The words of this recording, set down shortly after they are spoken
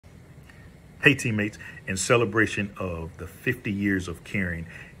Hey teammates, in celebration of the 50 years of caring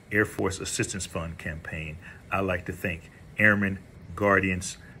Air Force Assistance Fund campaign, I'd like to thank Airmen,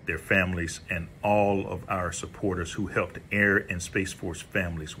 Guardians, their families, and all of our supporters who helped Air and Space Force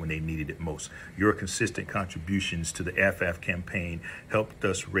families when they needed it most. Your consistent contributions to the AFAF campaign helped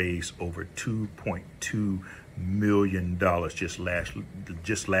us raise over $2.2 million just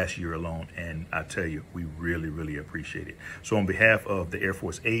last year alone, and I tell you, we really appreciate it. So on behalf of the Air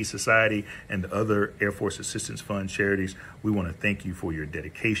Force Aid Society and the other Air Force Assistance Fund charities, we want to thank you for your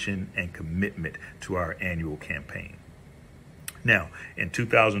dedication and commitment to our annual campaign. Now, in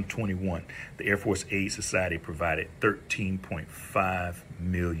 2021, the Air Force Aid Society provided $13.5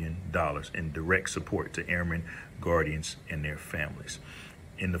 million in direct support to airmen, guardians, and their families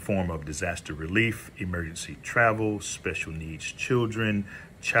in the form of disaster relief, emergency travel, special needs children,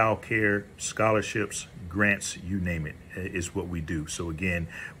 childcare, scholarships, grants, you name it, is what we do. So again,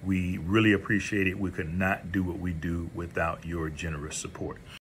 we really appreciate it. We could not do what we do without your generous support.